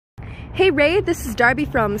Hey Ray, this is Darby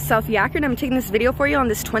from Southview Acura, and I'm taking this video for you on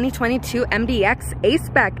this 2022 MDX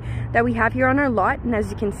A-Spec that we have here on our lot. And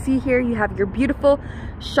as you can see here, you have your beautiful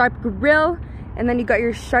sharp grille, and then you got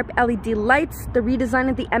your sharp LED lights. The redesign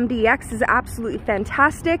of the MDX is absolutely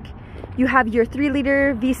fantastic. You have your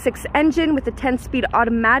 3-liter V6 engine with a 10-speed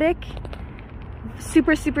automatic.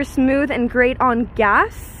 Super smooth and great on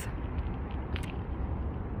gas.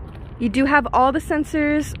 You do have all the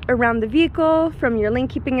sensors around the vehicle, from your lane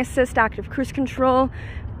keeping assist, active cruise control,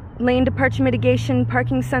 lane departure mitigation,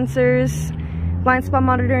 parking sensors, blind spot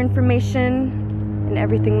monitor information, and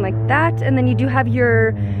everything like that. And then you do have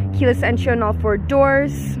your keyless entry on all 4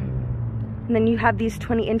 doors. And then you have these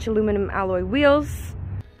 20-inch aluminum alloy wheels.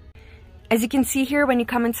 As you can see here, when you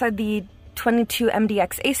come inside the 22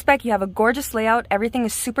 MDX A-Spec, you have a gorgeous layout. Everything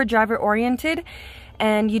is super driver oriented,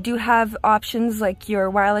 and you do have options like your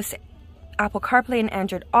wireless Apple CarPlay and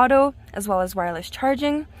Android Auto, as well as wireless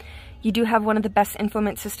charging. You do have one of the best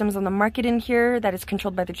infotainment systems on the market in here that is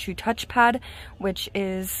controlled by the True Touchpad, which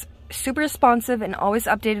is super responsive and always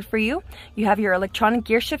updated for you. You have your electronic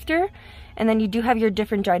gear shifter, and then you do have your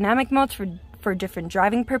different dynamic modes for different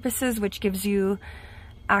driving purposes, which gives you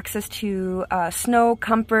access to snow,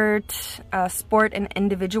 comfort, sport, and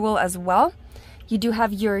individual as well. You do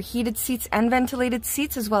have your heated seats and ventilated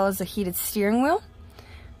seats, as well as a heated steering wheel.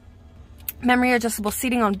 Memory adjustable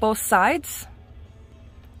seating on both sides.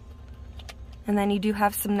 And then you do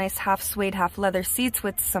have some nice half suede, half leather seats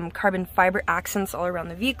with some carbon fiber accents all around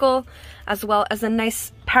the vehicle, as well as a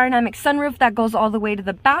nice panoramic sunroof that goes all the way to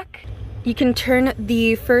the back. You can turn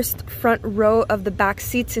the first front row of the back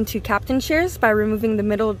seats into captain chairs by removing the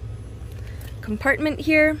middle compartment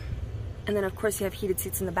here. And then of course you have heated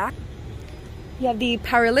seats in the back. You have the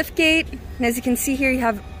power lift gate, and as you can see here, you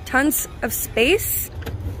have tons of space.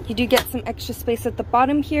 You do get some extra space at the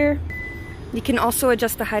bottom here. You can also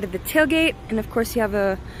adjust the height of the tailgate, and of course you have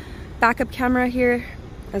a backup camera here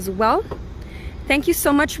as well. Thank you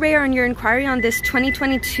so much, Ray, on your inquiry on this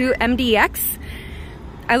 2022 MDX.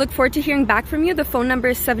 I look forward to hearing back from you. The phone number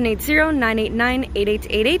is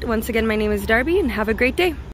 780-989-8888. Once again, my name is Darby, and have a great day.